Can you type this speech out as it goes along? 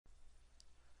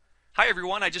Hi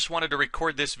everyone, I just wanted to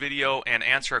record this video and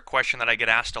answer a question that I get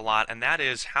asked a lot, and that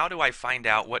is how do I find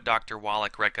out what Dr.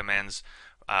 Wallach recommends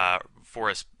for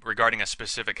us regarding a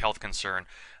specific health concern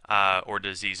or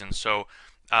disease? And so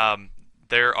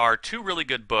there are two really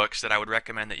good books that I would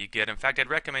recommend that you get. In fact, I'd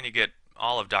recommend you get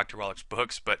all of Dr. Wallach's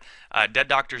books, but Dead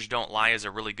Doctors Don't Lie is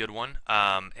a really good one,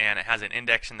 and it has an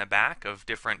index in the back of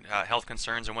different health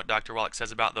concerns and what Dr. Wallach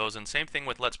says about those. And same thing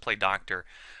with Let's Play Doctor.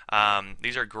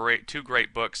 These are two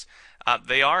great books.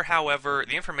 They are, however,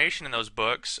 the information in those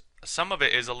books, some of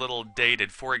it is a little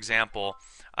dated. For example,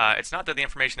 it's not that the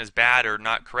information is bad or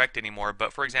not correct anymore,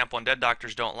 but for example, in Dead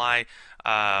Doctors Don't Lie,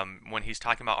 when he's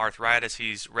talking about arthritis,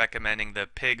 he's recommending the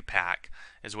pig pack,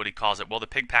 is what he calls it. Well, the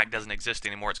pig pack doesn't exist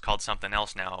anymore. It's called something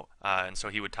else now. And so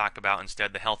he would talk about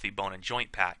instead the healthy bone and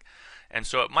joint pack. And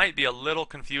so it might be a little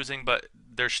confusing, but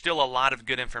there's still a lot of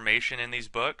good information in these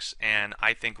books, and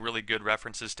I think really good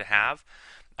references to have.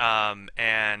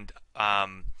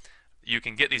 You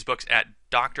can get these books at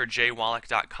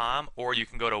drjwallach.com, or you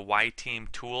can go to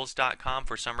yteamtools.com.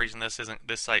 For some reason,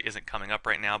 this site isn't coming up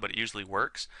right now, but it usually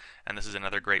works, and this is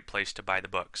another great place to buy the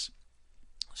books.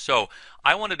 So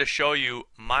I wanted to show you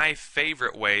my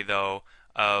favorite way, though,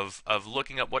 of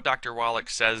looking up what Dr. Wallach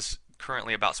says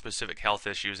currently about specific health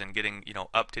issues and getting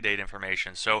up-to-date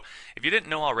information. So if you didn't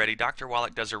know already, Dr.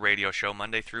 Wallach does a radio show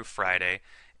Monday through Friday,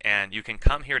 and you can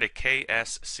come here to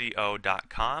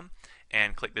ksco.com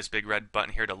and click this big red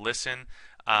button here to listen.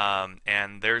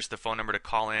 And there's the phone number to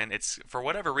call in. It's, for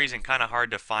whatever reason, kind of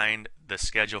hard to find the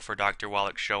schedule for Dr.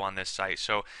 Wallach's show on this site.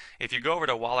 So if you go over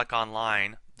to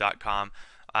wallachonline.com,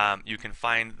 you can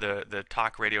find the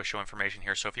talk radio show information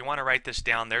here. So if you want to write this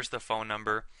down, there's the phone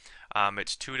number.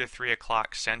 It's 2 to 3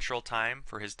 o'clock Central Time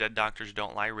for his Dead Doctors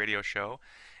Don't Lie radio show.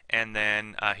 And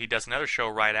then he does another show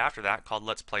right after that called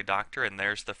Let's Play Doctor, and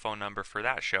there's the phone number for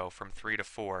that show from 3 to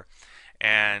 4.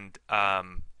 And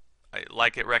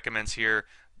like it recommends here,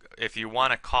 if you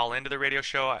want to call into the radio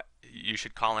show, you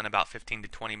should call in about 15 to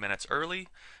 20 minutes early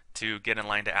to get in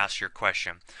line to ask your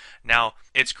question. Now,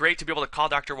 it's great to be able to call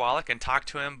Dr. Wallach and talk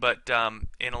to him, but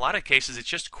in a lot of cases, it's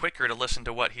just quicker to listen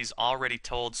to what he's already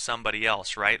told somebody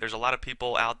else, right? There's a lot of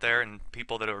people out there and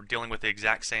people that are dealing with the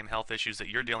exact same health issues that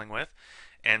you're dealing with.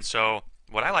 And so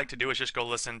what I like to do is just go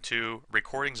listen to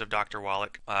recordings of Dr.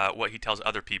 Wallach, what he tells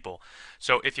other people.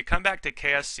 So if you come back to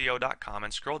ksco.com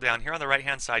and scroll down, here on the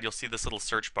right-hand side, you'll see this little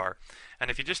search bar.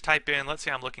 And if you just type in, let's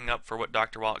say I'm looking up for what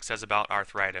Dr. Wallach says about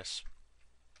arthritis.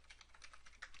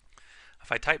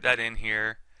 If I type that in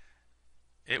here,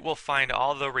 it will find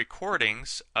all the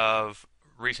recordings of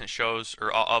recent shows,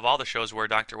 or of all the shows where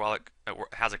Dr. Wallach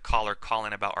has a caller call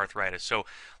in about arthritis. So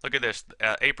look at this,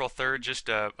 April 3rd, just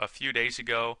a few days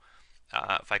ago.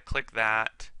 If I click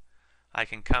that, I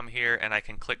can come here and I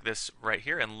can click this right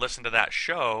here and listen to that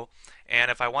show. And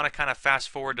if I want to kind of fast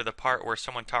forward to the part where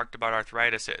someone talked about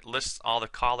arthritis, it lists all the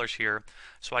callers here,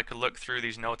 so I could look through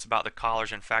these notes about the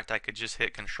callers. In fact, I could just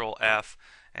hit Control F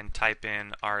and type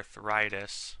in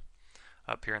arthritis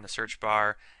up here in the search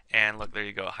bar, and look, there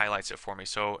you go, it highlights it for me.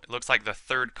 So it looks like the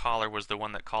third caller was the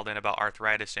one that called in about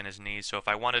arthritis in his knees. So if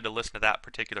I wanted to listen to that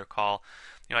particular call,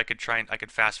 I could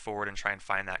fast forward and try and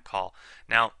find that call.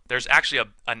 Now, there's actually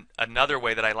another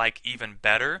way that I like even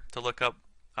better to look up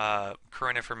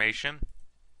current information,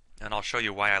 and I'll show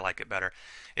you why I like it better.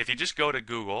 If you just go to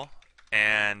Google,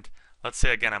 and let's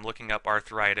say again I'm looking up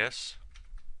arthritis,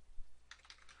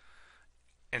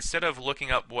 instead of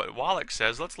looking up what Wallach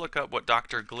says, let's look up what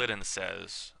Dr. Glidden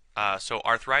says. So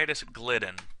arthritis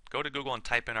Glidden. Go to Google and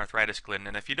type in arthritis Glidden.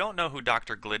 And if you don't know who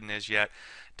Dr. Glidden is yet,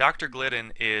 Dr.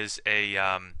 Glidden is a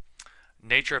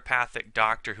naturopathic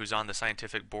doctor who's on the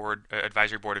scientific board,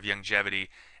 advisory board of Longevity,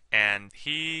 and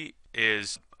he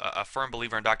is a firm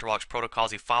believer in Dr. Wallach's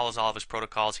protocols. He follows all of his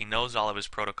protocols. He knows all of his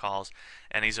protocols,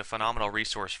 and he's a phenomenal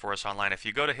resource for us online. If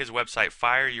you go to his website,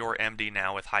 Fire Your MD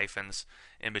Now, with hyphens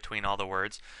in between all the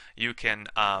words, you can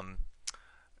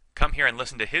come here and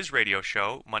listen to his radio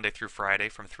show Monday through Friday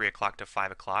from 3 o'clock to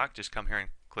 5 o'clock. Just come here and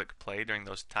click play during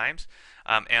those times.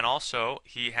 And also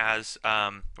he has,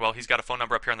 he's got a phone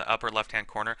number up here in the upper left-hand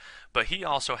corner, but he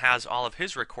also has all of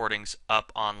his recordings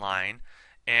up online.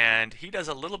 And he does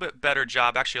a little bit better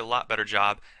job, actually a lot better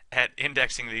job, at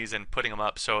indexing these and putting them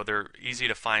up so they're easy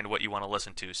to find what you want to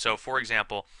listen to. So for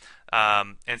example,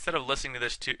 instead of listening to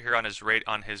this here on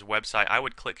his website, I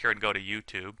would click here and go to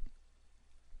YouTube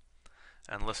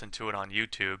and listen to it on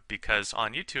YouTube, because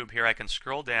on YouTube here I can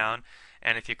scroll down,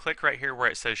 and if you click right here where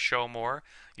it says show more,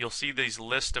 you'll see these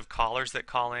list of callers that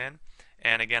call in.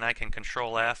 And again, I can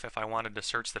Control F if I wanted to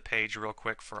search the page real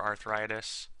quick for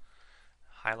arthritis.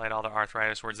 highlight all the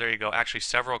arthritis words. There you go. Actually,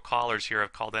 several callers here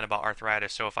have called in about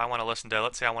arthritis. So if I want to listen to,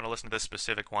 let's say I want to listen to this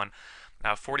specific one,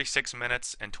 46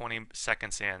 minutes and 20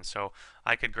 seconds in. So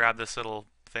I could grab this little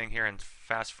thing here and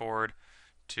fast forward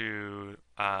to,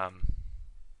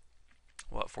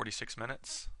 46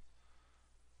 minutes?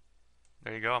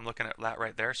 There you go. I'm looking at that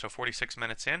right there. So 46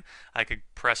 minutes in, I could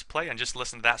press play and just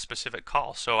listen to that specific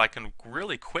call. So I can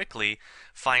really quickly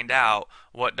find out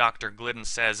what Dr. Glidden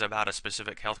says about a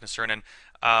specific health concern. And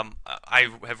I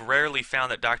have rarely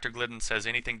found that Dr. Glidden says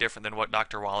anything different than what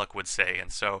Dr. Wallach would say.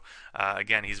 And so,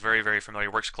 again, he's very, very familiar,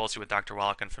 works closely with Dr.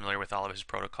 Wallach and familiar with all of his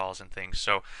protocols and things.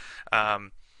 So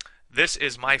this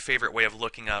is my favorite way of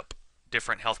looking up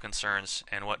different health concerns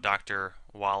and what Dr.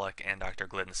 Wallach and Dr.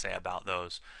 Glidden say about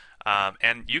those.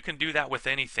 And you can do that with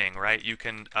anything, right? You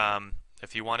can,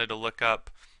 if you wanted to look up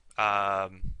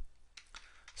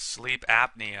sleep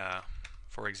apnea,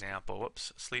 for example.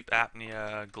 Whoops, sleep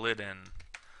apnea Glidden.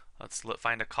 Let's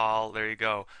find a call. There you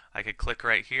go. I could click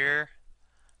right here,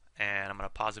 and I'm going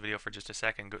to pause the video for just a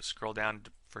second. Go scroll down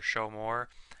for show more,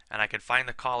 and I could find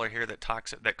the caller here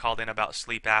that called in about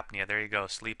sleep apnea. There you go,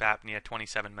 sleep apnea,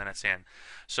 27 minutes in.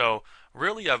 So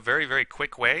really a very, very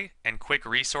quick way and quick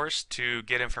resource to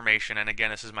get information. And again,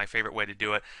 this is my favorite way to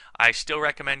do it. I still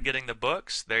recommend getting the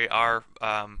books. They are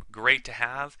great to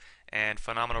have and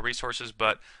phenomenal resources,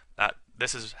 but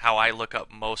this is how I look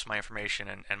up most of my information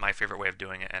and my favorite way of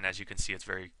doing it. And as you can see, it's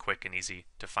very quick and easy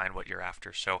to find what you're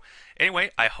after. So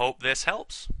anyway, I hope this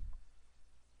helps.